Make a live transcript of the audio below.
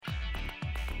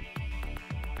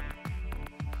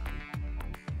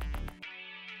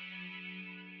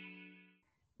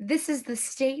This is the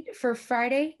State for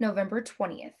Friday, November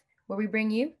 20th, where we bring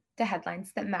you the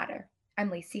headlines that matter. I'm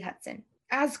Lacey Hudson.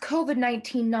 As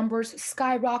COVID-19 numbers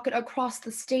skyrocket across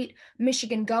the state,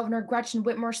 Michigan Governor Gretchen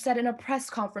Whitmer said in a press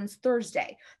conference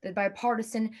Thursday that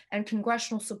bipartisan and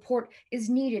congressional support is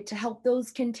needed to help those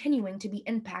continuing to be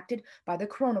impacted by the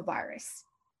coronavirus.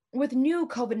 With new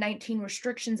COVID-19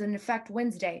 restrictions in effect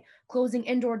Wednesday, closing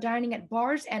indoor dining at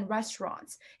bars and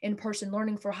restaurants, in-person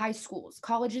learning for high schools,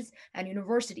 colleges, and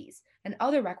universities, and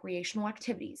other recreational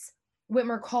activities,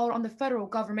 Whitmer called on the federal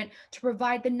government to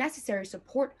provide the necessary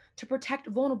support to protect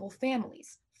vulnerable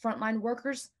families, frontline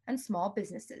workers, and small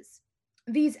businesses.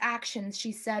 These actions,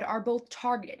 she said, are both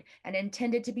targeted and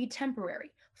intended to be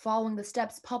temporary, following the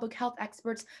steps public health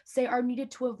experts say are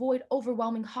needed to avoid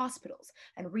overwhelming hospitals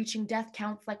and reaching death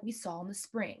counts like we saw in the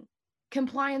spring.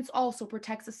 Compliance also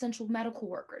protects essential medical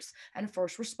workers and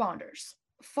first responders.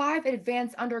 5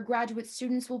 advanced undergraduate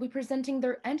students will be presenting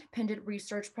their independent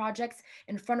research projects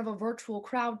in front of a virtual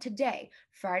crowd today,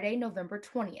 Friday, November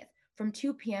 20th, from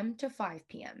 2 p.m. to 5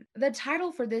 p.m. The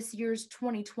title for this year's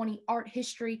 2020 Art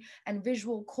History and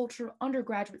Visual Culture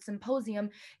Undergraduate Symposium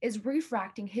is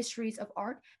Refracting Histories of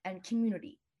Art and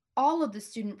Community. All of the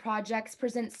student projects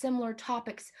present similar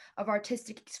topics of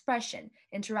artistic expression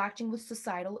interacting with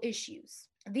societal issues.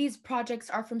 These projects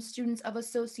are from students of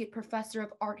Associate Professor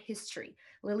of Art History,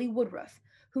 Lily Woodruff,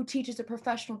 who teaches a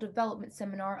professional development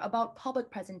seminar about public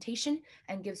presentation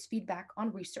and gives feedback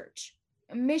on research.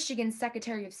 Michigan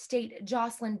Secretary of State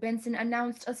Jocelyn Benson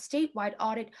announced a statewide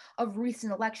audit of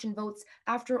recent election votes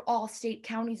after all state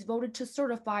counties voted to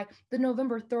certify the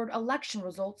November 3rd election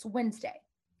results Wednesday.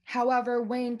 However,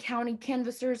 Wayne County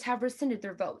canvassers have rescinded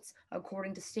their votes,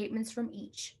 according to statements from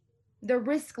each. The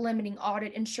risk-limiting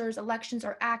audit ensures elections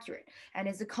are accurate and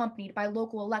is accompanied by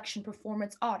local election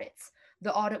performance audits.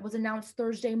 The audit was announced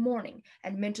Thursday morning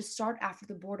and meant to start after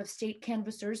the Board of State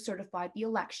Canvassers certified the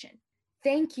election.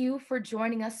 Thank you for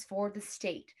joining us for The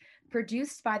State,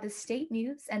 produced by the State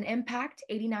News and Impact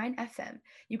 89 FM.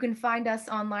 You can find us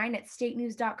online at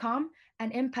statenews.com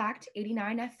and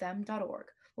impact89fm.org.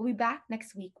 We'll be back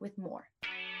next week with more.